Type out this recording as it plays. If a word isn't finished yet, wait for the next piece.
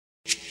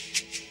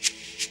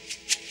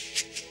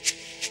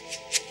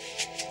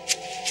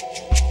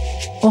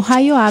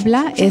Ohio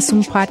Habla es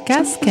un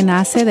podcast que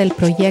nace del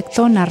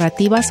proyecto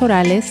Narrativas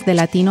Orales de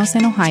Latinos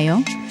en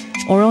Ohio,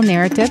 Oral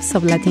Narratives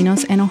of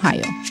Latinos in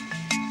Ohio.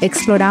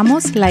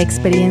 Exploramos la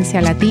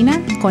experiencia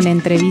latina con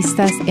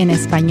entrevistas en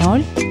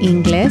español,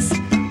 inglés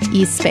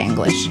y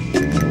Spanglish.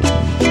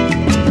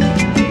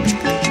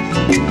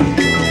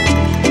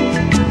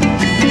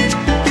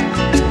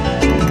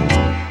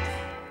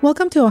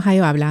 Welcome to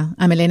Ohio Habla.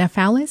 I'm Elena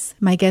Fowles.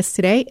 My guest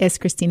today is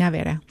Cristina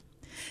Vera.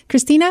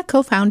 Cristina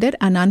co-founded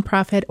a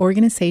nonprofit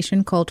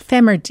organization called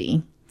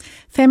Femergy.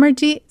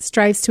 Femergy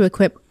strives to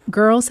equip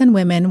girls and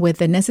women with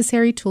the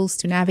necessary tools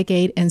to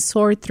navigate and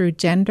soar through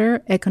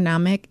gender,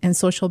 economic, and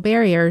social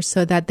barriers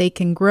so that they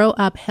can grow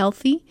up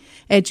healthy,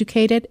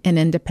 educated, and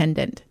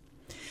independent.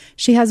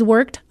 She has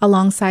worked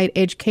alongside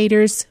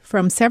educators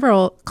from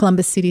several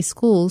Columbus City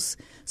schools,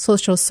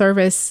 social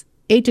service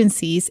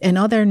agencies, and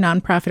other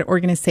nonprofit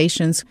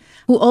organizations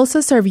who also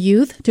serve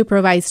youth to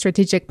provide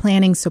strategic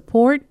planning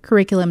support,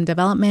 curriculum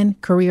development,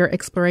 career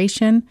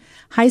exploration,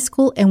 high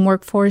school and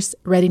workforce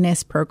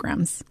readiness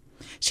programs.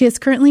 She is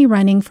currently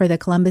running for the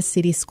Columbus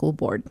City School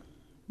Board.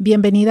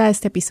 Bienvenida a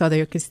este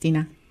episodio,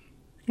 Cristina.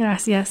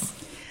 Gracias.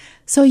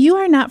 So you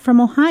are not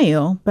from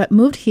Ohio, but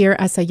moved here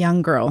as a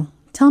young girl.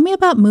 Tell me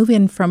about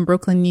moving from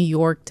Brooklyn, New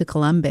York to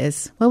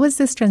Columbus. What was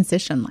this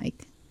transition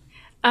like?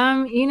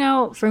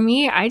 For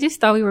me, I just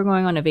thought we were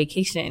going on a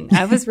vacation.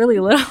 I was really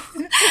little.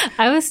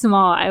 I was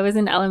small. I was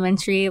in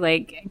elementary,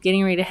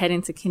 getting ready to head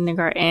into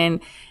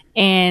kindergarten.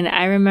 And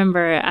I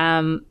remember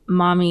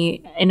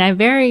mommy, and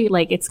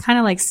it's kind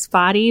of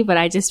spotty, but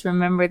I just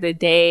remember the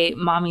day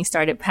mommy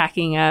started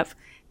packing up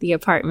the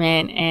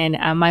apartment, and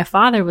my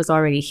father was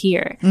already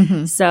here.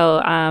 Mm-hmm.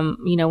 So,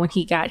 when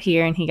he got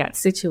here and he got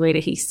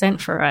situated, he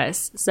sent for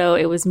us. So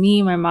it was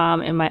me, my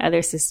mom, and my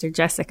other sister,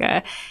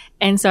 Jessica.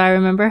 And so I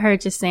remember her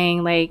just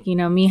saying,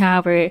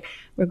 Mija,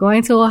 we're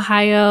going to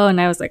Ohio. And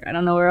I was like, I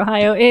don't know where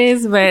Ohio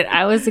is, but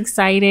I was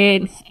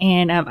excited.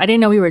 And I didn't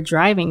know we were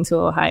driving to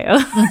Ohio.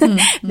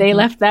 Mm-hmm. They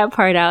left that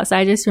part out. So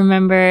I just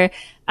remember,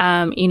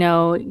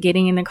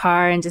 getting in the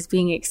car and just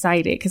being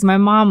excited because my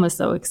mom was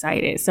so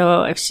excited.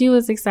 So if she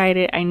was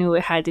excited, I knew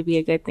it had to be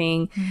a good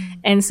thing. Mm-hmm.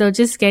 And so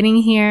just getting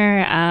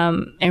here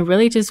and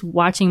really just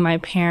watching my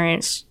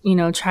parents,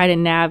 try to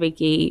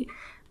navigate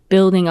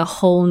building a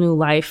whole new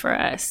life for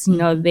us.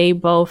 They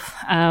both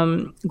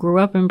grew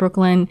up in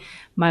Brooklyn.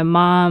 My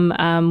mom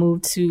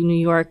moved to New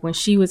York when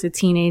she was a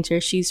teenager.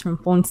 She's from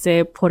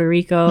Ponce, Puerto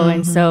Rico. Mm-hmm.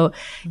 And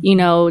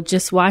so,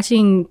 just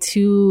watching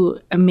two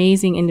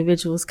amazing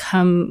individuals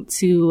come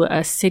to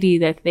a city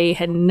that they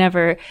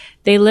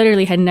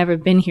literally had never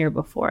been here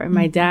before. Mm-hmm.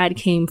 My dad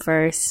came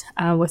first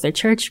with a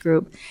church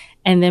group.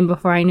 And then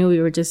before I knew, we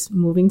were just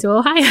moving to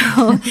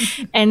Ohio.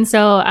 And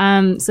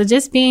so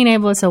just being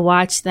able to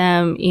watch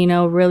them,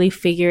 really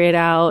figure it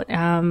out,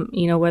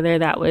 whether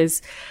that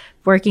was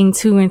working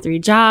 2 and 3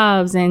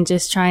 jobs and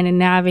just trying to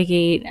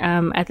navigate.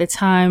 At the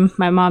time,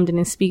 my mom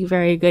didn't speak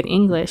very good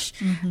English.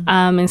 Mm-hmm.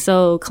 And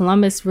so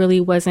Columbus really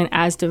wasn't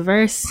as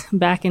diverse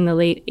back in the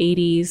late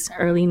 80s,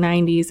 early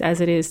 90s as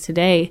it is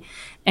today.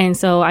 And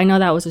so I know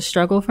that was a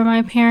struggle for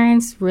my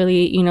parents,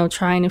 really,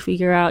 trying to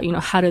figure out,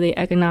 how do they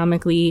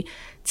economically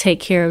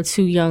take care of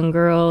 2 young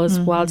girls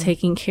mm-hmm. while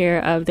taking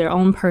care of their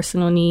own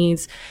personal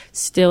needs,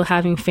 still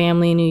having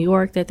family in New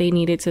York that they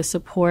needed to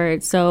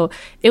support. So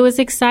it was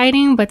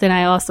exciting, but then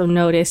I also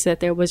noticed that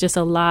there was just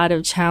a lot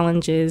of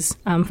challenges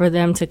for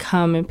them to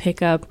come and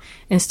pick up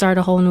and start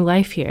a whole new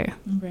life here.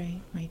 Right.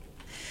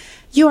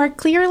 You are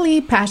clearly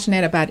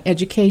passionate about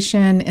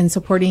education and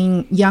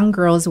supporting young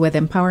girls with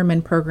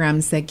empowerment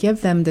programs that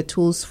give them the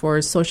tools for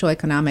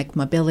socioeconomic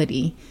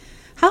mobility.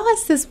 How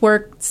has this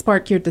work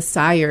sparked your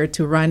desire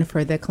to run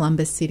for the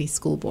Columbus City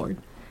School Board?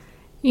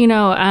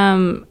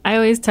 I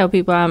always tell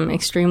people I'm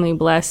extremely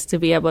blessed to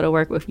be able to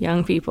work with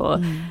young people.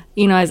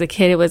 Mm. As a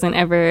kid, it wasn't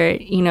ever,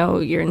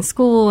 you're in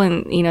school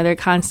and, they're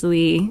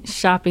constantly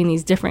shopping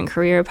these different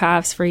career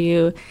paths for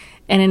you.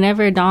 And it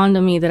never dawned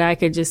on me that I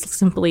could just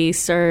simply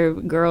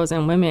serve girls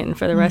and women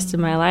for the rest of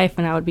my life,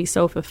 and I would be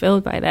so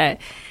fulfilled by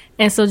that.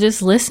 And so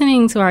just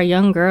listening to our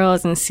young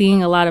girls and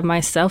seeing a lot of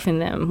myself in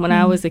them when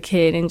I was a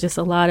kid, and just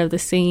a lot of the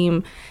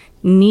same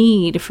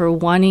need for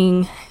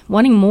wanting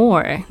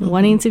more,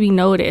 wanting to be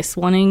noticed,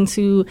 wanting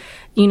to,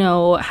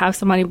 have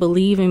somebody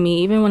believe in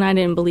me, even when I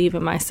didn't believe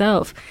in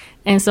myself.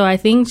 And so I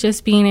think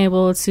just being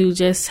able to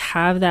just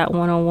have that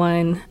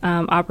one-on-one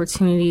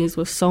opportunities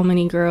with so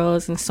many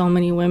girls and so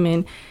many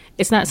women,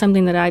 it's not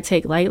something that I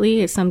take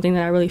lightly. It's something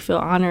that I really feel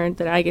honored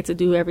that I get to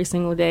do every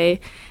single day.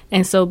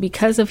 And so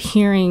because of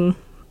hearing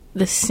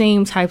the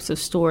same types of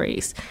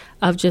stories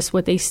of just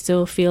what they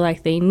still feel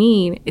like they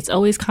need, it's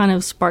always kind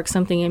of sparked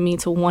something in me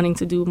to wanting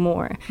to do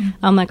more.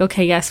 Mm-hmm. I'm like,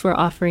 okay, yes, we're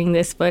offering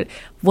this, but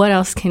what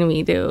else can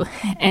we do?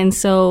 And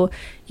so,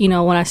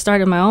 when I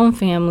started my own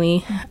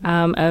family,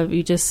 and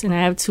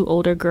I have 2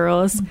 older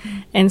girls. Mm-hmm.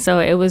 And so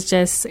it was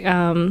just,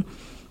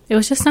 it it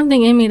was just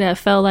something in me that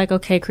felt like,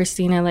 okay,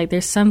 Christina, like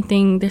there's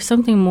something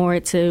more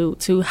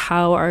to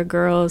how our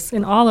girls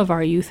and all of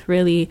our youth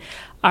really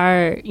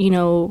are,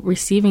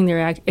 receiving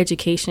their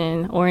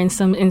education, or in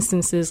some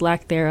instances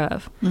lack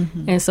thereof.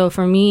 And so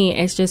for me,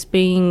 it's just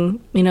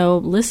being,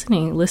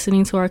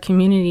 listening to our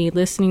community,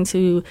 listening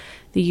to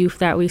the youth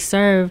that we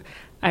serve.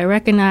 I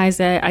recognize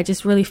that I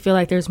just really feel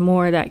like there's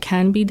more that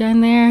can be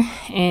done there.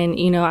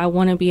 And, I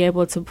want to be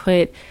able to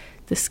put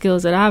the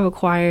skills that I've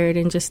acquired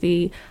and just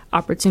the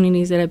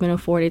opportunities that have been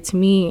afforded to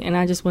me, and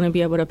I just want to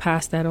be able to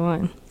pass that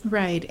on.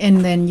 Right.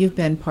 And then you've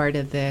been part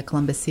of the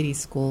Columbus City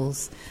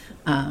Schools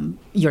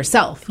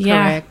yourself,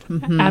 correct?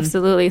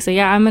 Absolutely. So,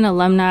 I'm an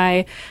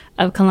alumni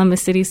of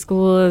Columbus City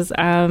Schools,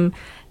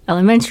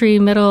 elementary,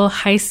 middle,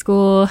 high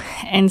school.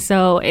 And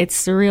so it's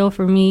surreal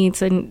for me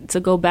to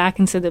go back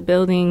into the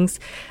buildings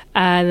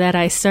that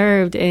I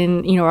served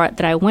and, or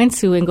that I went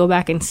to, and go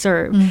back and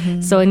serve.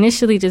 So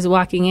initially just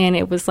walking in,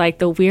 it was like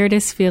the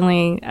weirdest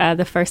feeling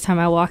the first time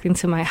I walked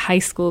into my high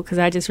school, because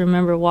I just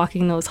remember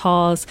walking those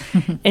halls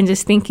and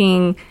just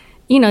thinking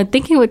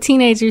what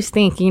teenagers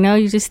think.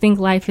 You just think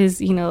life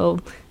is,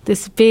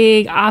 this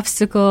big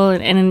obstacle,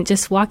 and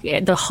just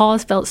the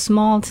halls felt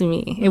small to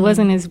me. It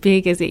wasn't as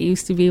big as it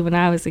used to be when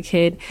I was a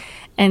kid.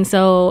 And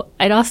so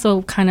it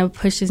also kind of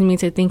pushes me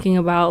to thinking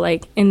about,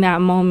 like, in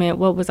that moment,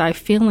 what was I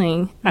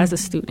feeling as a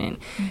student?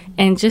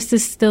 And just to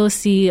still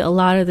see a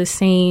lot of the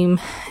same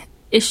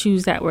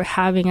issues that we're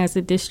having as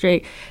a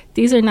district.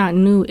 These are not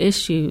new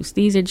issues.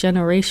 These are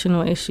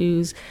generational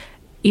issues.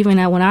 Even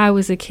when I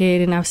was a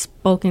kid, and I've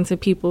spoken to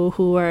people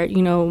who are,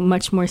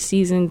 much more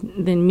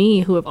seasoned than me,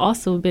 who have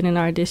also been in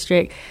our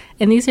district.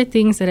 And these are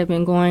things that have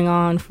been going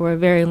on for a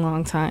very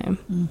long time.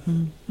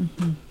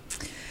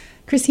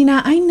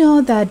 Christina, I know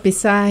that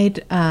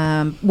beside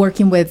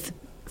working with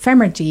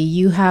Femergy,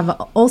 you have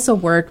also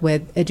worked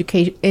with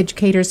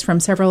educators from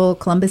several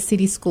Columbus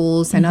City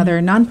schools and other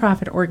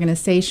nonprofit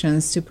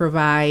organizations to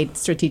provide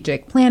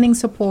strategic planning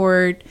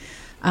support,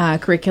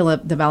 curriculum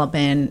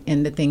development,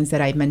 and the things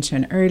that I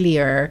mentioned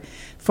earlier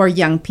for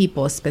young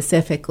people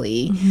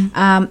specifically.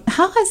 How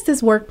has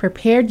this work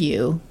prepared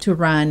you to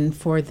run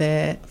for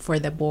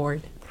the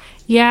board?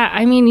 Yeah,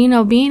 I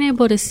mean, being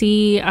able to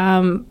see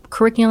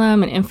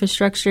curriculum and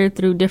infrastructure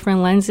through different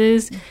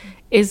lenses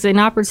is an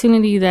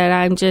opportunity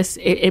that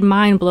it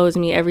mind blows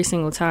me every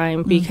single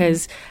time,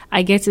 because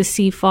I get to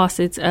see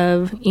facets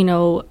of,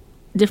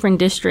 different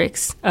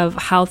districts, of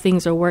how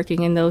things are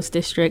working in those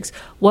districts,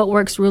 what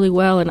works really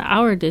well in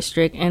our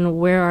district, and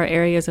where our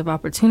areas of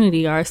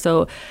opportunity are.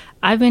 So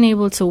I've been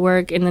able to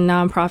work in the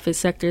nonprofit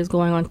sectors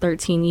going on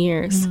 13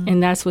 years,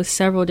 and that's with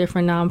several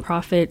different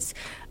nonprofits.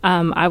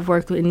 I've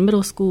worked in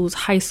middle schools,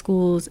 high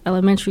schools,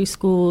 elementary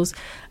schools,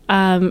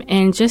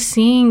 and just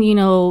seeing,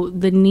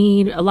 the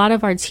need. A lot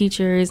of our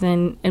teachers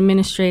and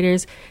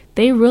administrators,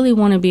 they really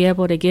want to be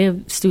able to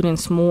give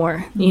students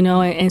more,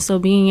 and so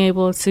being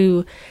able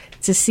to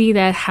see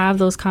that, have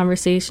those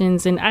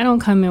conversations. And I don't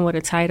come in with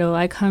a title.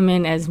 I come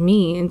in as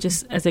me, and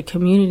just as a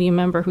community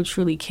member who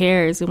truly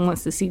cares and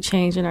wants to see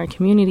change in our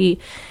community.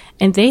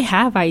 And they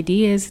have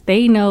ideas.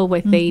 They know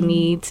what they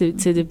need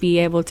to be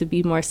able to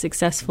be more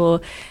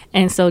successful.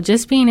 And so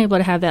just being able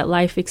to have that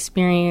life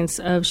experience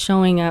of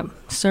showing up,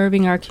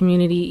 serving our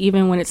community,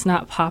 even when it's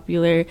not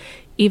popular,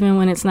 even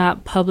when it's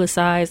not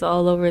publicized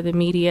all over the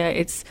media,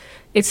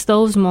 it's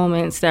those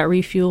moments that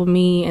refuel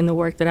me and the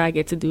work that I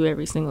get to do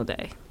every single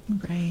day.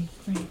 Right.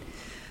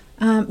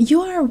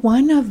 You are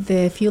one of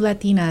the few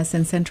Latinas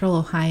in Central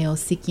Ohio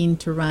seeking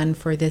to run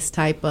for this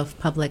type of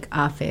public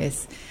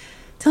office.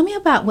 Tell me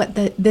about what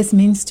this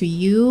means to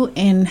you,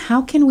 and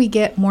how can we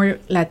get more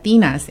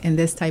Latinas in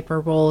this type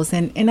of roles?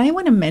 And I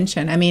want to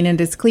mention, and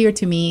it's clear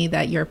to me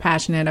that you're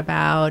passionate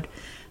about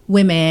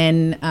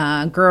women,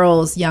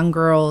 girls, young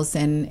girls,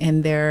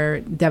 and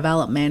their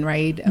development,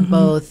 right?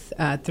 Both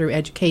through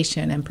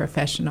education and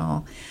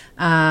professional.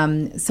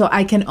 So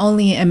I can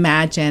only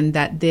imagine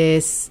that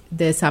this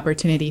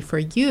opportunity for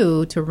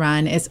you to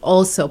run is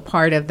also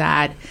part of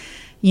that,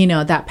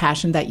 that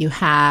passion that you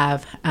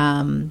have,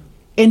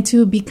 and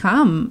to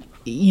become,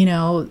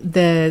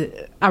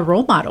 a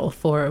role model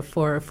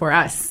for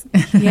us.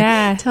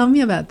 Yeah. Tell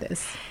me about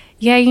this.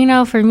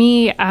 Yeah, for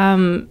me,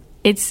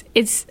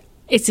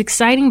 it's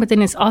exciting, but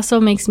then it also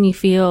makes me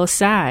feel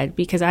sad,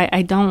 because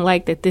I don't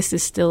like that this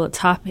is still a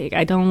topic.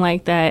 I don't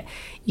like that,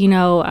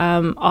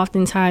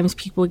 oftentimes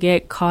people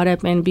get caught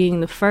up in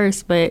being the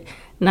first, but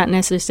not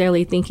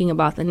necessarily thinking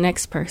about the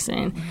next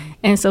person.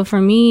 And so for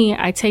me,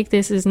 I take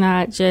this as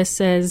not just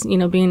as,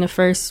 being the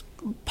first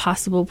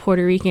possible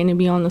Puerto Rican to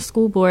be on the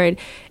school board.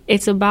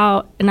 It's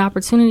about an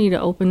opportunity to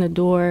open the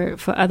door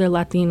for other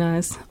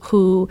Latinas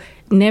who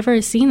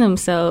never seen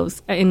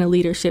themselves in a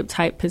leadership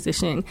type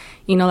position.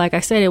 Like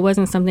I said, it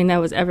wasn't something that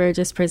was ever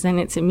just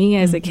presented to me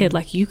as a kid.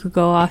 Like, you could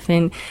go off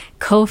and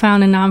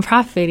co-found a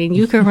nonprofit and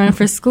you could run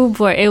for school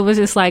board. It was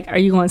just like, are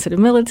you going to the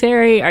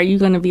military? Are you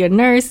going to be a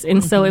nurse?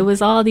 And so it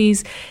was all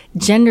these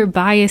gender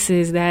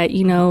biases that,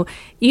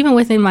 even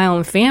within my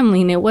own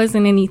family, and it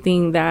wasn't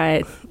anything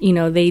that,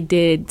 they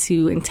did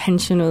to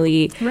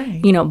intentionally,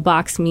 right,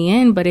 box me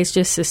in, but it's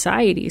just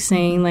society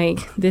saying like,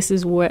 this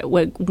is what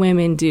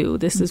women do.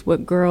 This is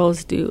what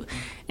girls do.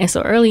 And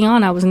so early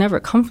on, I was never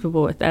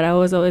comfortable with that. I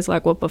was always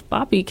like, well, if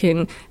Papi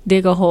can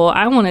dig a hole,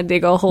 I want to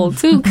dig a hole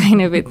too,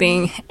 kind of a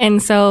thing.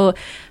 And so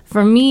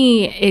for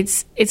me,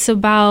 it's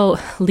about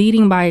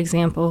leading by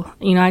example.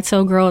 You know, I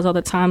tell girls all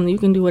the time, you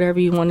can do whatever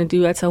you want to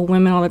do. I tell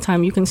women all the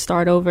time, you can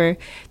start over.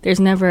 There's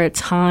never a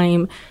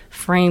time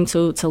frame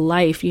to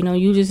life. You know,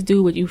 you just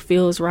do what you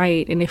feel is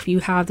right. And if you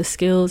have the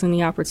skills and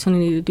the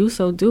opportunity to do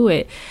so, do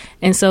it.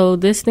 And so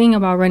this thing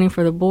about running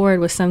for the board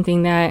was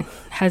something that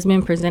has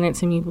been presented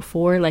to me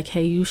before, like,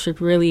 hey, you should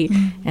really,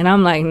 and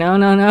I'm like, no,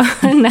 no.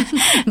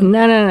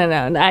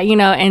 You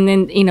know, and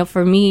then, you know,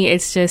 for me,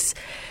 it's just,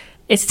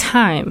 it's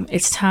time,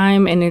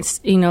 and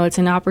it's, you know, it's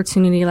an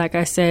opportunity, like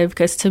I said,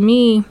 because to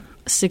me,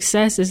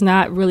 success is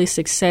not really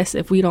success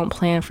if we don't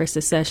plan for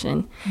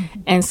succession.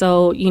 And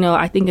so, you know,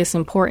 I think it's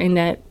important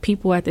that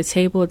people at the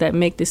table that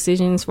make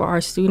decisions for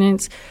our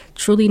students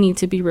truly need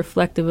to be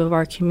reflective of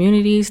our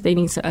communities. They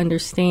need to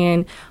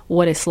understand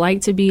what it's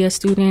like to be a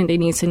student. They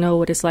need to know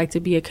what it's like to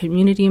be a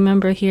community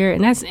member here.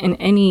 And that's in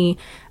any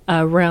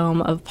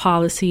realm of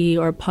policy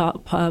or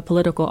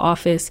political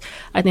office.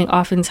 I think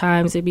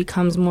oftentimes it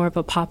becomes more of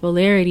a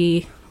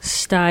popularity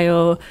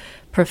style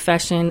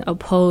profession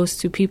opposed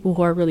to people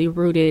who are really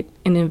rooted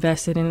and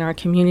invested in our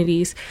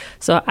communities.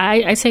 So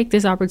I take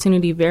this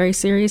opportunity very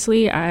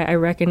seriously. I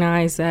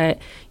recognize that,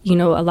 you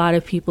know, a lot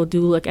of people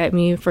do look at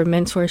me for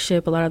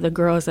mentorship, a lot of the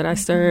girls that I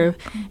serve,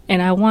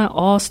 and I want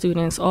all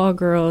students, all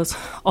girls,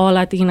 all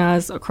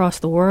Latinas across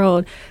the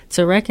world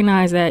to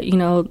recognize that, you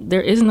know,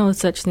 there is no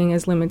such thing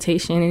as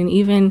limitation. And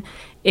even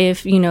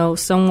if, you know,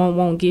 someone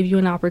won't give you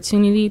an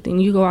opportunity, then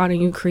you go out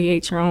and you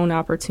create your own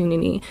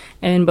opportunity.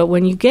 But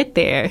when you get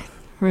there,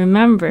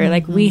 remember,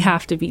 like, we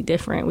have to be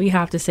different. We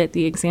have to set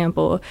the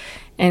example.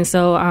 And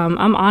so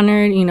I'm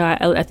honored. You know,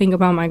 I think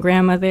about my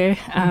grandmother,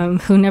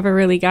 who never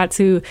really got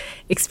to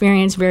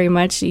experience very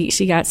much.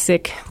 She got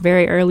sick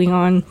very early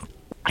on.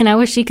 And I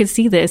wish she could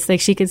see this,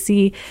 like she could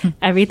see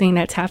everything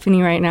that's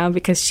happening right now,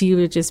 because she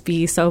would just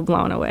be so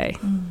blown away.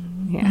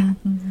 Yeah.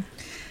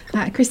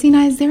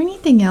 Christina, is there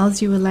anything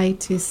else you would like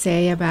to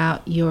say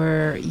about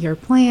your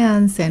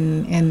plans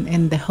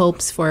and the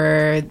hopes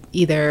for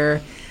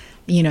either,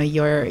 you know,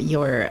 your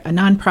a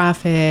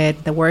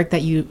nonprofit, the work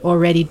that you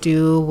already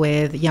do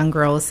with young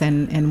girls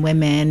and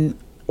women,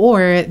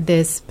 or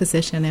this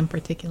position in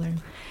particular?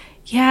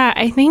 Yeah,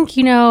 I think,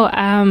 you know,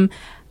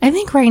 I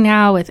think right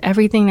now with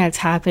everything that's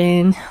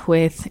happened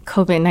with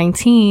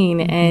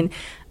COVID-19 and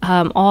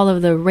all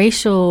of the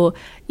racial,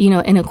 you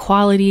know,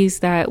 inequalities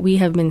that we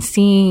have been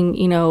seeing,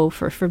 you know,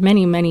 for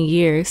many, many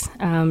years,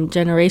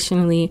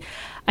 generationally,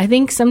 I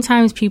think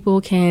sometimes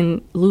people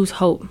can lose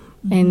hope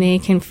and they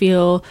can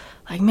feel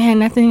like, man,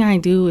 nothing I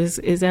do is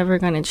ever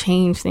going to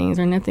change things,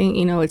 or nothing,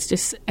 you know, it's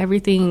just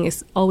everything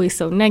is always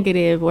so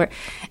negative.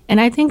 And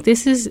I think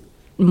this is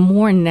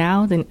more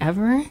now than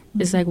ever.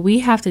 It's like we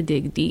have to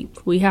dig deep.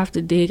 We have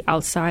to dig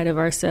outside of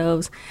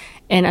ourselves,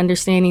 and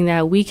understanding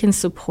that we can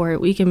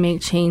support, we can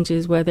make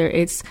changes, whether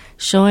it's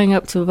showing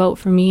up to vote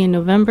for me in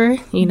November,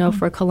 you know,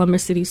 for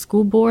Columbus City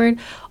School Board,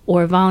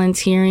 or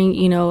volunteering,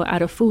 you know,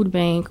 at a food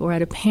bank or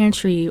at a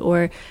pantry,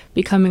 or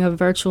becoming a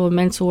virtual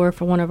mentor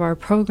for one of our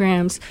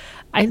programs.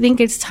 I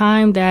think it's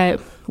time that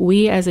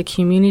we as a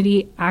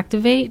community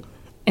activate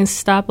and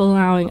stop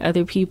allowing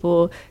other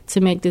people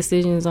to make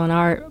decisions on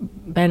our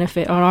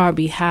benefit, on our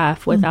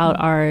behalf, without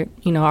our,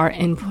 you know, our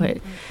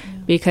input.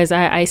 Because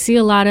I see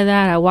a lot of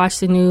that. I watch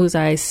the news.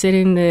 I sit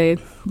in the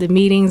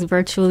meetings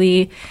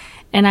virtually,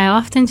 and I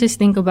often just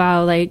think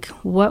about, like,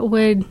 what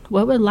would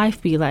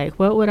life be like?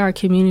 What would our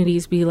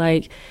communities be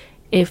like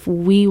if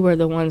we were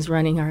the ones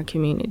running our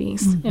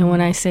communities? And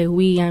when I say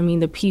we, I mean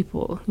the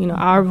people. You know,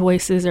 our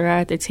voices are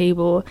at the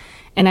table,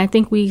 and I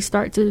think we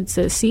start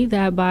to see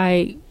that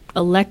by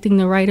electing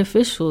the right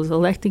officials,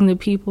 electing the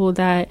people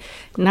that,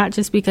 not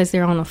just because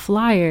they're on a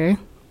flyer,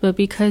 but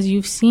because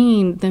you've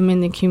seen them in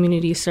the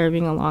community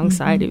serving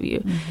alongside of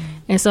you.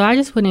 And so I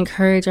just would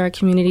encourage our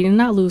community to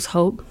not lose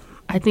hope.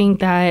 I think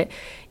that,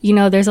 you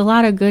know, there's a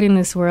lot of good in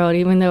this world,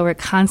 even though we're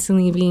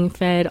constantly being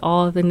fed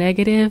all of the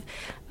negative.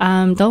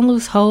 Don't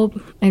lose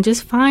hope, and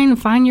just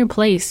find your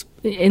place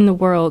in the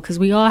world, because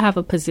we all have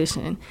a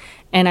position.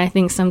 And I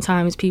think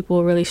sometimes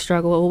people really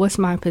struggle, well, what's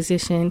my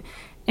position?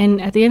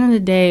 And at the end of the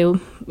day,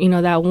 you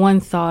know, that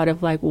one thought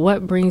of, like,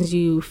 what brings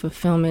you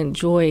fulfillment,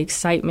 joy,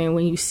 excitement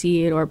when you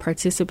see it or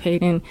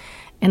participate in?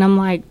 And I'm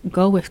like,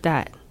 go with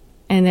that,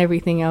 and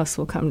everything else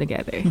will come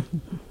together.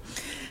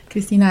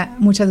 Cristina,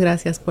 muchas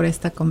gracias por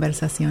esta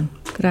conversación.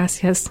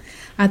 Gracias.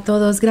 A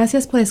todos,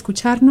 gracias por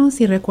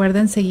escucharnos, y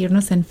recuerden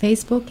seguirnos en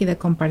Facebook y de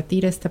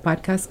compartir este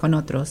podcast con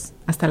otros.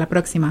 Hasta la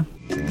próxima.